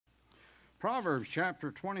Proverbs chapter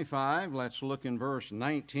 25, let's look in verse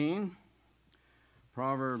 19.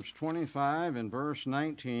 Proverbs 25 and verse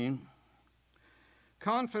 19.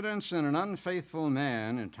 Confidence in an unfaithful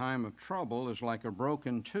man in time of trouble is like a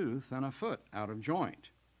broken tooth and a foot out of joint.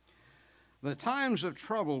 The times of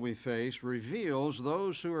trouble we face reveals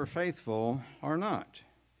those who are faithful or not.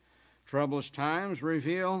 Troublous times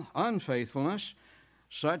reveal unfaithfulness,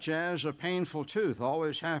 such as a painful tooth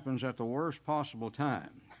always happens at the worst possible time.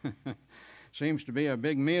 Seems to be a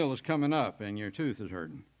big meal is coming up and your tooth is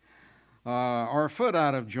hurting. Or a foot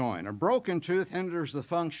out of joint. A broken tooth hinders the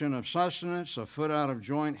function of sustenance. A foot out of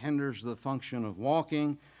joint hinders the function of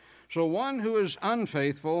walking. So one who is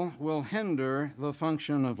unfaithful will hinder the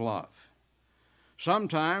function of love.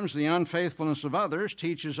 Sometimes the unfaithfulness of others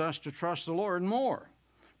teaches us to trust the Lord more.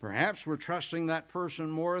 Perhaps we're trusting that person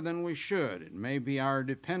more than we should. It may be our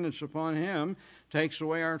dependence upon Him takes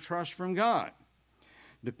away our trust from God.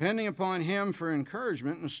 Depending upon Him for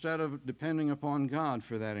encouragement instead of depending upon God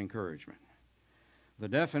for that encouragement. The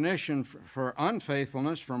definition for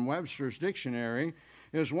unfaithfulness from Webster's dictionary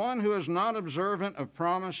is one who is not observant of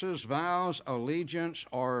promises, vows, allegiance,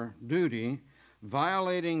 or duty,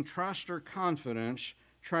 violating trust or confidence,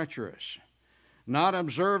 treacherous. Not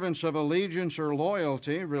observance of allegiance or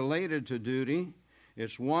loyalty related to duty.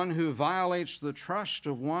 It's one who violates the trust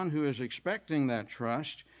of one who is expecting that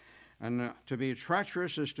trust. And to be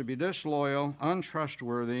treacherous is to be disloyal,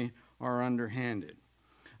 untrustworthy, or underhanded.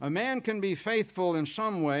 A man can be faithful in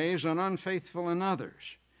some ways and unfaithful in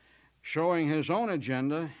others, showing his own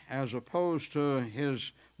agenda as opposed to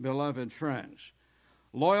his beloved friends.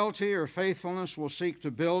 Loyalty or faithfulness will seek to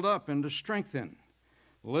build up and to strengthen.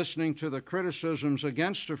 Listening to the criticisms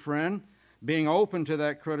against a friend, being open to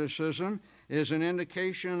that criticism, is an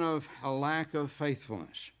indication of a lack of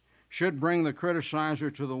faithfulness. Should bring the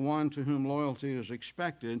criticizer to the one to whom loyalty is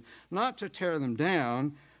expected, not to tear them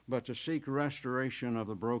down, but to seek restoration of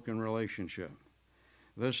the broken relationship.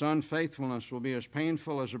 This unfaithfulness will be as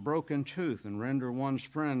painful as a broken tooth and render one's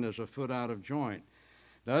friend as a foot out of joint.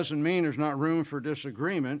 Doesn't mean there's not room for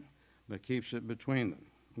disagreement, but keeps it between them.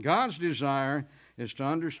 God's desire is to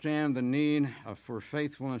understand the need for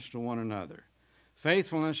faithfulness to one another.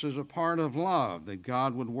 Faithfulness is a part of love that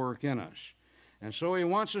God would work in us. And so He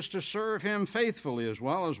wants us to serve Him faithfully as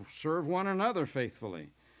well as serve one another faithfully,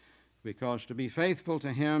 because to be faithful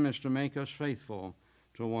to Him is to make us faithful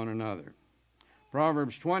to one another.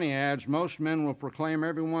 Proverbs 20 adds, most men will proclaim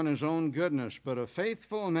everyone his own goodness, but a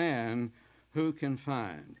faithful man who can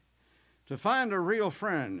find? To find a real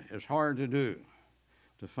friend is hard to do.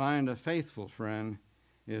 To find a faithful friend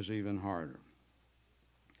is even harder.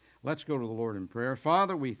 Let's go to the Lord in prayer.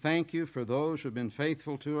 Father, we thank You for those who have been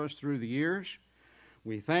faithful to us through the years.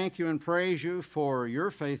 We thank You and praise You for Your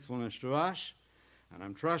faithfulness to us, and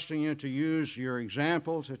I'm trusting You to use Your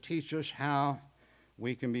example to teach us how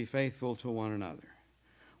we can be faithful to one another.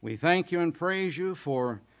 We thank You and praise You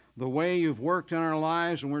for the way You've worked in our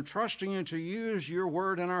lives, and we're trusting You to use Your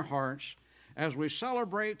word in our hearts as we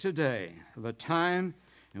celebrate today the time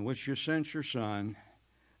in which You sent Your Son,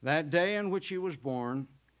 that day in which He was born.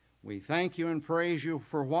 We thank You and praise You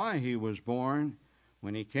for why He was born,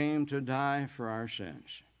 when He came to die for our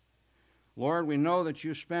sins. Lord, we know that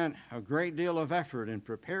You spent a great deal of effort in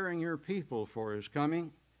preparing Your people for His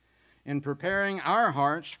coming, in preparing our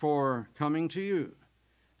hearts for coming to You.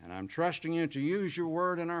 And I'm trusting You to use Your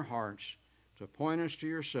word in our hearts to point us to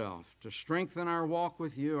Yourself, to strengthen our walk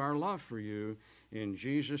with You, our love for You. In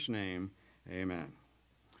Jesus' name, amen.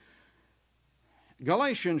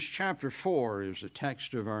 Galatians chapter 4 is the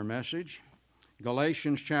text of our message.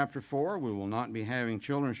 Galatians chapter 4, we will not be having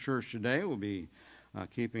children's church today. We'll be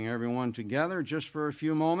keeping everyone together just for a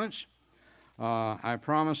few moments. I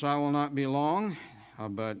promise I will not be long,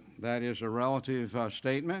 but that is a relative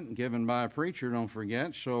statement given by a preacher, don't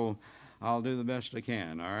forget, so I'll do the best I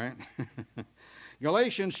can, all right?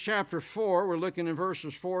 Galatians chapter 4, we're looking at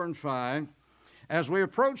verses 4 and 5. As we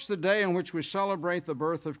approach the day in which we celebrate the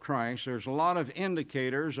birth of Christ, there's a lot of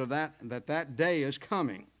indicators of that day is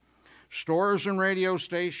coming. Stores and radio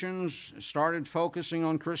stations started focusing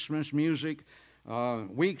on Christmas music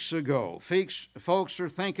weeks ago. Folks are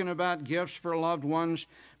thinking about gifts for loved ones.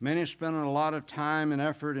 Many spending a lot of time and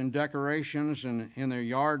effort in decorations and in their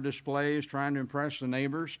yard displays, trying to impress the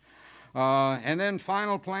neighbors. And then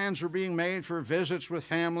final plans are being made for visits with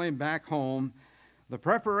family back home. The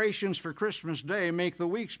preparations for Christmas Day make the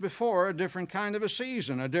weeks before a different kind of a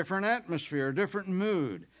season, a different atmosphere, a different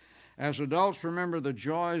mood. As adults remember the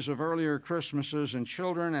joys of earlier Christmases, and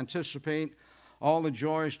children anticipate all the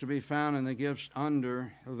joys to be found in the gifts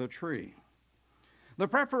under the tree. The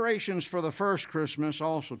preparations for the first Christmas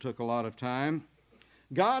also took a lot of time.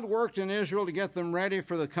 God worked in Israel to get them ready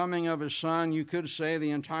for the coming of his Son. You could say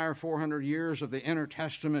the entire 400 years of the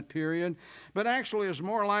intertestament period, but actually it's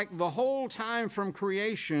more like the whole time from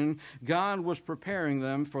creation, God was preparing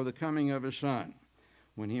them for the coming of his Son.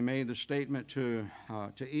 When he made the statement to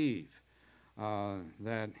Eve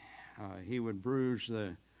that he would bruise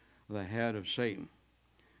the head of Satan.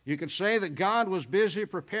 You could say that God was busy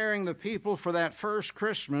preparing the people for that first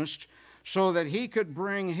Christmas so that he could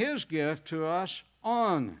bring his gift to us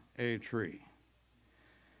on a tree.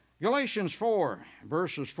 Galatians 4,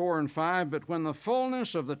 verses 4 and 5, but when the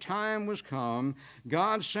fullness of the time was come,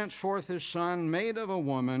 God sent forth his Son, made of a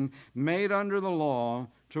woman, made under the law,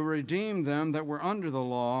 to redeem them that were under the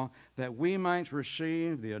law, that we might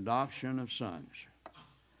receive the adoption of sons.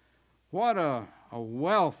 What a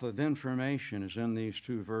wealth of information is in these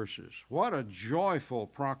two verses. What a joyful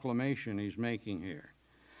proclamation he's making here.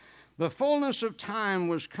 The fullness of time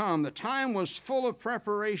was come. The time was full of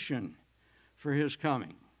preparation for his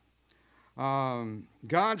coming.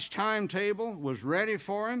 God's timetable was ready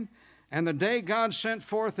for him, and the day God sent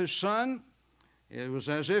forth his Son, it was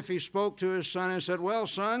as if he spoke to his son and said, well,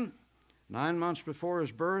 son, 9 months before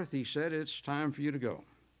his birth, he said, it's time for you to go.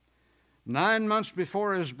 9 months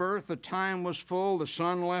before his birth, the time was full. The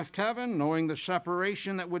Son left heaven, knowing the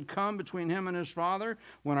separation that would come between him and his Father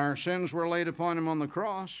when our sins were laid upon him on the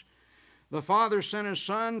cross. The Father sent his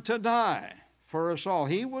Son to die for us all.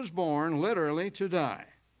 He was born literally to die.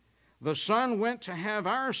 The Son went to have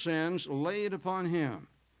our sins laid upon him.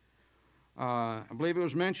 I believe it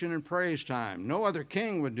was mentioned in praise time. No other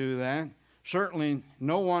king would do that. Certainly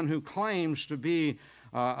no one who claims to be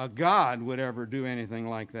a god would ever do anything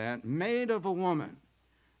like that. Made of a woman,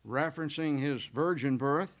 referencing his virgin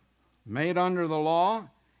birth, made under the law,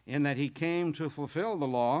 in that he came to fulfill the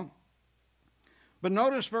law. But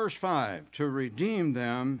notice verse 5, to redeem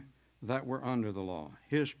them that were under the law.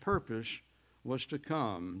 His purpose was to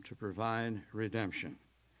come to provide redemption.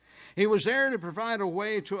 He was there to provide a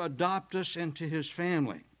way to adopt us into his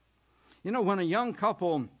family. You know, when a young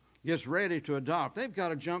couple gets ready to adopt, they've got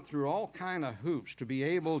to jump through all kind of hoops to be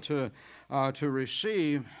able to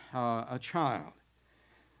receive a child.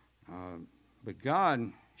 But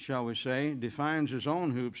God, shall we say, defines his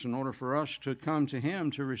own hoops in order for us to come to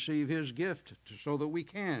him to receive his gift so that we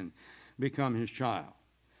can become his child.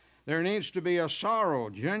 There needs to be a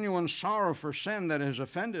sorrow, genuine sorrow for sin that has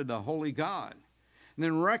offended the holy God. And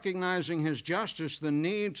then recognizing his justice, the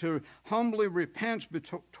need to humbly repent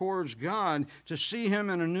towards God, to see him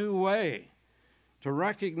in a new way, to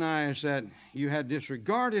recognize that you had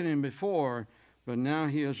disregarded him before, but now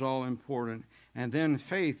he is all important, and then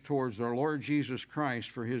faith towards our Lord Jesus Christ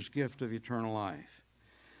for his gift of eternal life.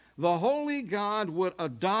 The holy God would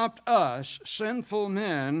adopt us, sinful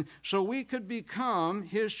men, so we could become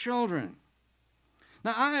his children.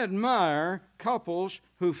 Now, I admire couples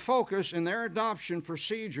who focus in their adoption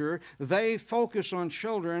procedure, they focus on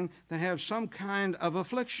children that have some kind of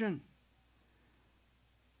affliction.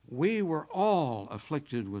 We were all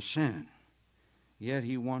afflicted with sin, yet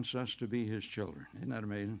he wants us to be his children. Isn't that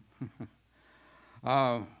amazing?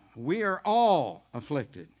 We are all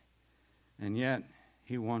afflicted, and yet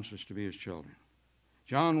he wants us to be his children.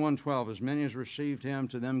 John 1:12, as many as received him,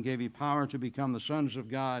 to them gave he power to become the sons of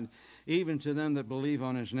God, even to them that believe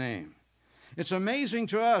on his name. It's amazing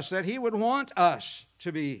to us that he would want us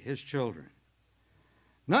to be his children.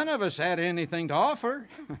 None of us had anything to offer.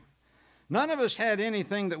 None of us had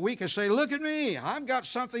anything that we could say, look at me, I've got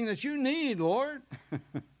something that you need, Lord.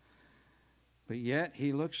 But yet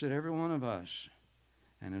he looks at every one of us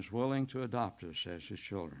and is willing to adopt us as his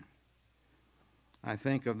children. I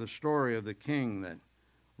think of the story of the king that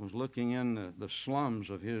was looking in the slums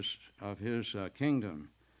of his kingdom,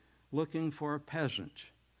 looking for a peasant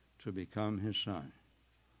to become his son.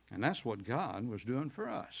 And that's what God was doing for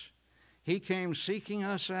us. He came seeking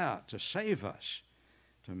us out to save us,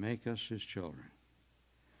 to make us his children.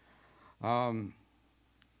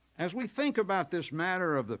 As we think about this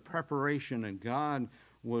matter of the preparation that God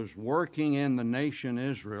was working in the nation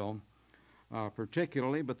Israel,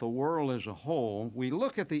 particularly, but the world as a whole, we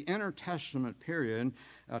look at the intertestament period,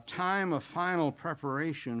 a time of final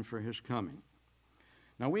preparation for his coming.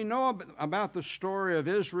 Now, we know about the story of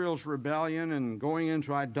Israel's rebellion and going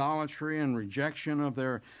into idolatry and rejection of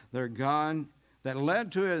their God that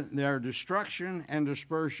led to their destruction and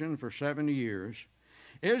dispersion for 70 years.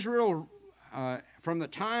 Israel, from the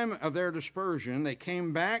time of their dispersion, they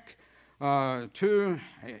came back to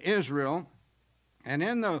Israel. And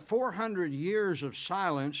in the 400 years of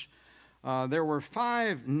silence, there were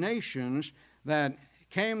 5 nations that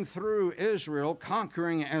came through Israel,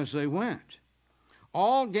 conquering as they went.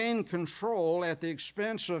 All gained control at the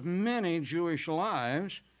expense of many Jewish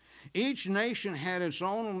lives. Each nation had its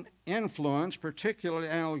own influence, particularly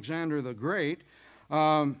Alexander the Great,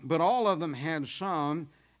 but all of them had some.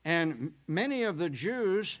 And many of the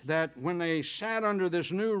Jews that when they sat under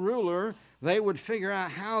this new ruler, they would figure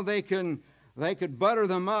out how they could butter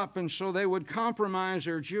them up, and so they would compromise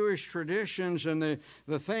their Jewish traditions and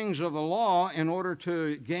the things of the law in order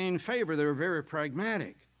to gain favor. They were very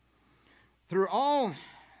pragmatic.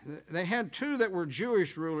 They had two that were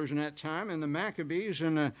Jewish rulers in that time, and the Maccabees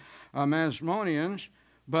and the Masmoneans,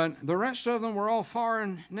 but the rest of them were all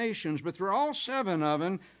foreign nations. But through all seven of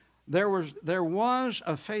them, there was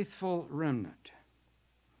a faithful remnant.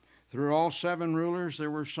 Through all seven rulers,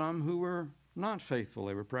 there were some who were not faithful.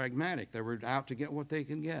 They were pragmatic. They were out to get what they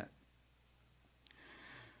could get.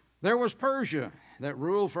 There was Persia that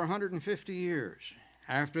ruled for 150 years.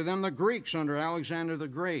 After them, the Greeks under Alexander the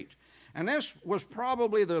Great. And this was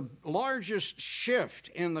probably the largest shift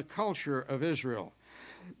in the culture of Israel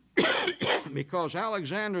because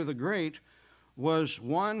Alexander the Great was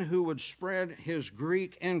one who would spread his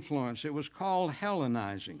Greek influence. It was called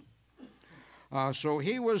Hellenizing. So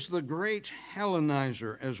he was the great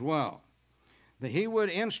Hellenizer as well. He would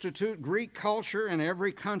institute Greek culture in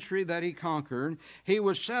every country that he conquered. He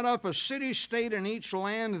would set up a city-state in each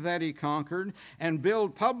land that he conquered and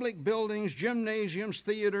build public buildings, gymnasiums,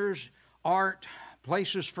 theaters, art,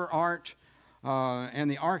 places for art, and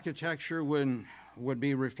the architecture would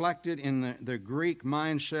be reflected in the Greek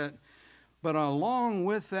mindset. But along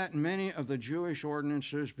with that, many of the Jewish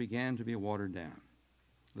ordinances began to be watered down.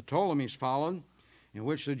 The Ptolemies followed, in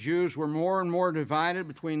which the Jews were more and more divided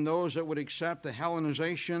between those that would accept the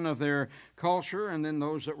Hellenization of their culture and then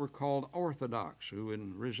those that were called Orthodox, who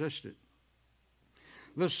would resist it.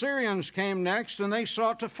 The Syrians came next, and they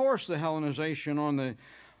sought to force the Hellenization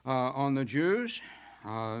on the Jews,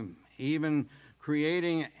 even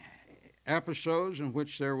creating episodes in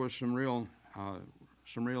which there was some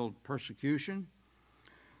real persecution.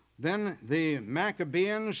 Then the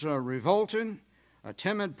Maccabeans revolted. A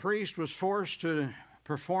timid priest was forced to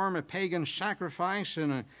perform a pagan sacrifice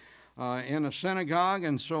in a synagogue,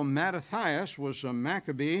 and so Mattathias was a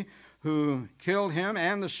Maccabee who killed him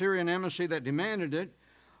and the Syrian embassy that demanded it,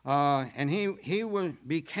 and he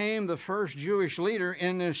became the first Jewish leader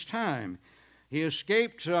in this time. He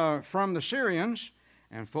escaped from the Syrians,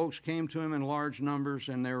 and folks came to him in large numbers,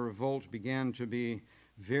 and their revolt began to be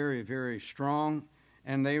very, very strong.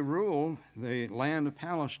 And they ruled the land of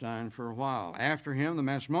Palestine for a while. After him, the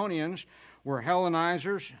Masmoneans were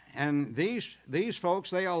Hellenizers, and these folks,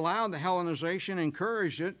 they allowed the Hellenization,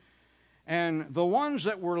 encouraged it, and the ones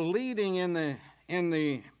that were leading in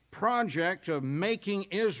the project of making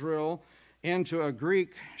Israel into a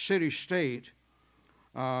Greek city-state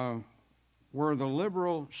were the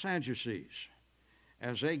liberal Sadducees,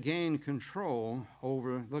 as they gained control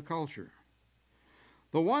over the culture.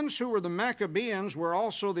 The ones who were the Maccabeans were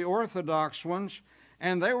also the Orthodox ones,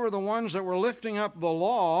 and they were the ones that were lifting up the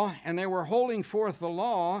law, and they were holding forth the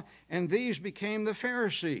law, and these became the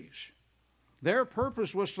Pharisees. Their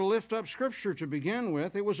purpose was to lift up Scripture to begin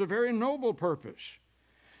with. It was a very noble purpose.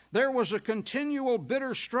 There was a continual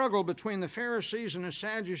bitter struggle between the Pharisees and the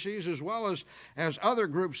Sadducees, as well as other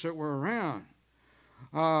groups that were around.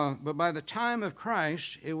 But by the time of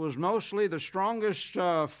Christ, it was mostly the strongest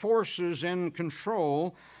forces in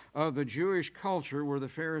control of the Jewish culture were the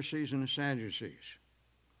Pharisees and the Sadducees.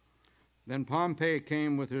 Then Pompey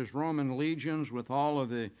came with his Roman legions, with all of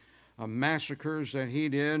the massacres that he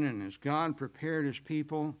did, and as God prepared his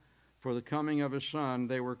people for the coming of his Son,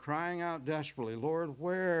 they were crying out desperately, "Lord,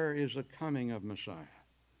 where is the coming of Messiah?"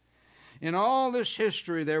 In all this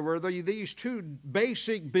history, there were these two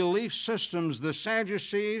basic belief systems. The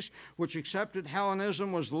Sadducees, which accepted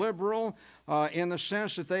Hellenism, was liberal in the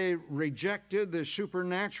sense that they rejected the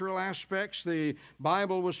supernatural aspects. The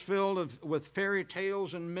Bible was filled with fairy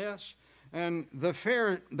tales and myths. And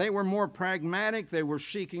they were more pragmatic. They were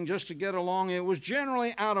seeking just to get along. It was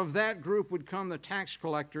generally out of that group would come the tax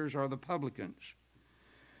collectors or the publicans.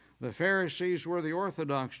 The Pharisees were the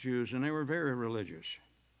Orthodox Jews, and they were very religious.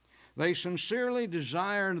 They sincerely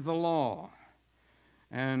desired the law,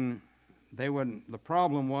 and the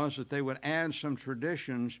problem was that they would add some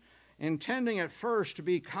traditions, intending at first to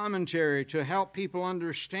be commentary to help people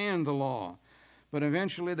understand the law, but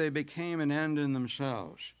eventually they became an end in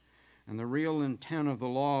themselves, and the real intent of the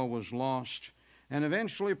law was lost, and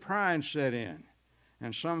eventually pride set in,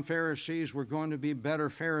 and some Pharisees were going to be better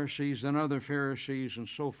Pharisees than other Pharisees and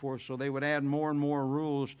so forth, so they would add more and more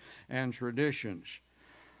rules and traditions.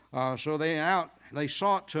 So they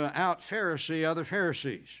sought to out-Pharisee other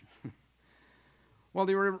Pharisees. Well,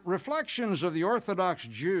 the reflections of the Orthodox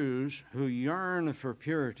Jews who yearned for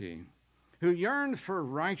purity, who yearned for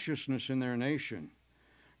righteousness in their nation,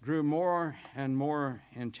 grew more and more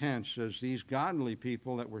intense as these godly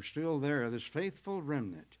people that were still there, this faithful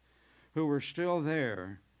remnant who were still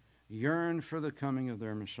there, yearned for the coming of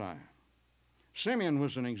their Messiah. Simeon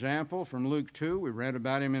was an example from Luke 2. We read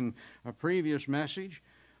about him in a previous message.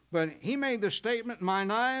 But he made the statement,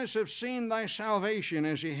 "Mine eyes have seen thy salvation,"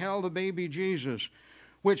 as he held the baby Jesus,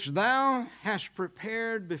 "which thou hast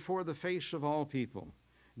prepared before the face of all people."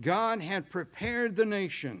 God had prepared the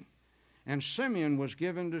nation, and Simeon was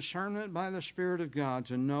given discernment by the Spirit of God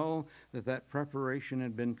to know that that preparation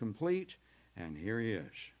had been complete, and here he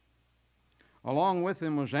is. Along with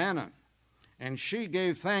him was Anna, and she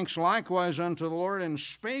gave thanks likewise unto the Lord, and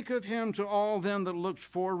spake of him to all them that looked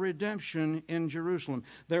for redemption in Jerusalem.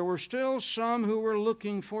 There were still some who were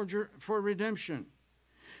looking for redemption.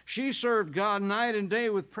 She served God night and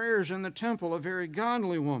day with prayers in the temple, a very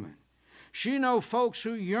godly woman. She knew folks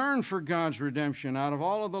who yearned for God's redemption out of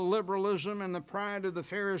all of the liberalism and the pride of the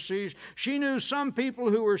Pharisees. She knew some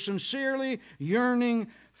people who were sincerely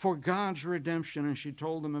yearning for God's redemption, and she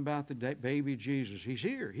told them about the baby Jesus. He's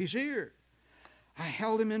here. He's here. I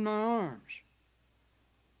held him in my arms.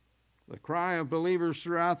 The cry of believers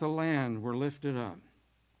throughout the land were lifted up.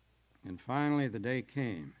 And finally the day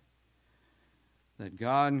came that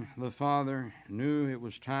God the Father knew it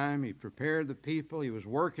was time. He prepared the people. He was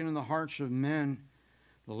working in the hearts of men.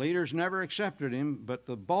 The leaders never accepted him, but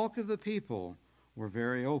the bulk of the people were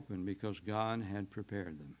very open because God had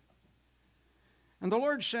prepared them. And the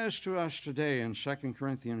Lord says to us today in 2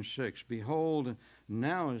 Corinthians 6, "Behold,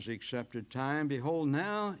 now is the accepted time. Behold,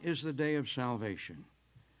 now is the day of salvation."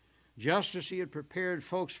 Just as he had prepared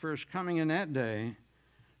folks for his coming in that day,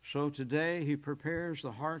 so today he prepares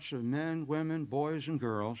the hearts of men, women, boys, and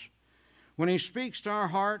girls. When he speaks to our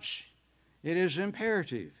hearts, it is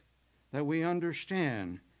imperative that we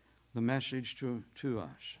understand the message to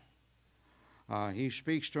us. He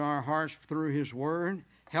speaks to our hearts through his word,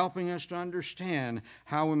 helping us to understand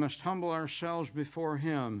how we must humble ourselves before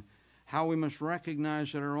him, how we must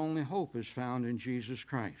recognize that our only hope is found in Jesus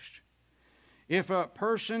Christ. If a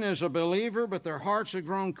person is a believer but their hearts have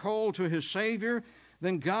grown cold to his Savior,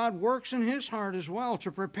 then God works in his heart as well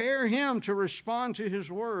to prepare him to respond to his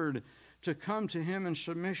word, to come to him in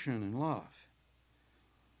submission and love.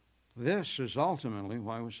 This is ultimately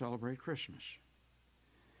why we celebrate Christmas.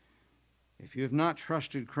 If you have not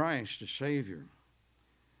trusted Christ as Savior,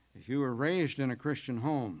 if you were raised in a Christian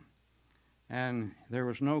home and there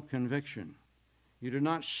was no conviction, you do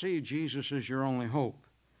not see Jesus as your only hope,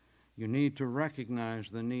 you need to recognize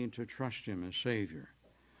the need to trust him as Savior.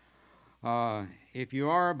 If you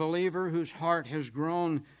are a believer whose heart has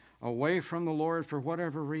grown away from the Lord for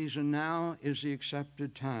whatever reason, now is the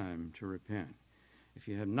accepted time to repent. If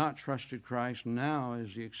you have not trusted Christ, now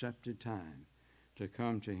is the accepted time to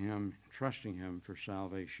come to him, trusting him for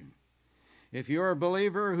salvation. If you're a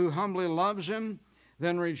believer who humbly loves him,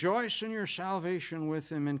 then rejoice in your salvation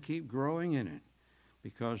with him and keep growing in it,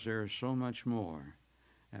 because there is so much more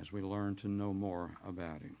as we learn to know more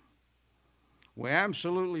about him. We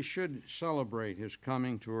absolutely should celebrate his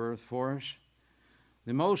coming to earth for us.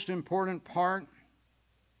 The most important part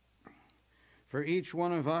for each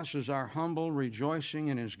one of us is our humble rejoicing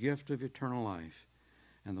in his gift of eternal life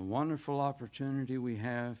and the wonderful opportunity we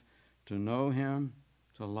have to know him,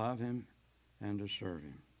 to love him, and to serve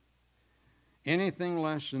him. Anything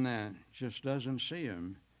less than that just doesn't see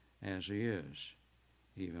him as he is,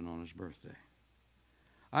 even on his birthday.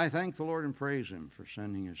 I thank the Lord and praise him for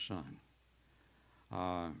sending his Son.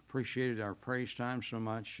 Appreciated our praise time so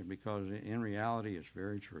much because in reality it's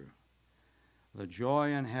very true. The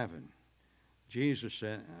joy in heaven. Jesus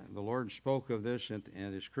said, the Lord spoke of this at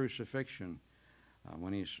his crucifixion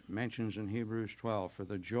when he mentions in Hebrews 12, "For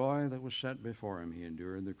the joy that was set before him, he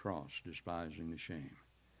endured the cross, despising the shame."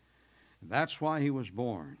 That's why he was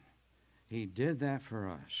born. He did that for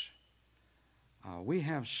us. We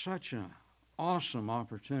have such an awesome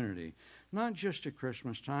opportunity, not just at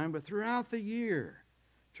Christmas time, but throughout the year,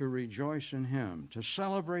 to rejoice in him, to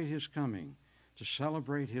celebrate his coming, to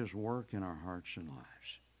celebrate his work in our hearts and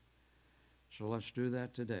lives. So let's do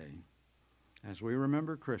that today. As we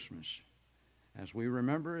remember Christmas, as we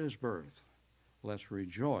remember his birth, let's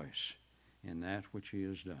rejoice in that which he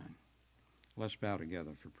has done. Let's bow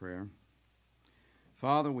together for prayer.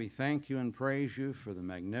 Father, we thank you and praise you for the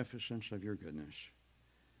magnificence of your goodness.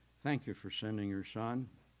 Thank you for sending your Son.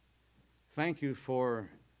 Thank you for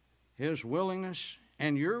his willingness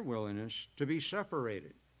and your willingness to be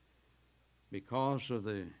separated, because of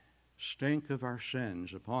the stink of our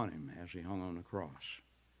sins upon him as he hung on the cross.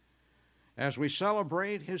 As we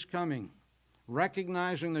celebrate his coming,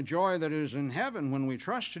 recognizing the joy that is in heaven when we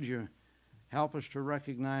trusted you, help us to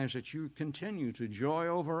recognize that you continue to joy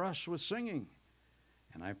over us with singing.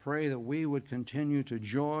 And I pray that we would continue to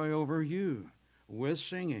joy over you with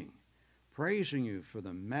singing, praising you for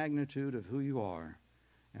the magnitude of who you are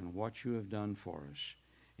and what you have done for us.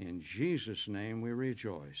 In Jesus' name we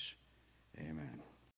rejoice. Amen.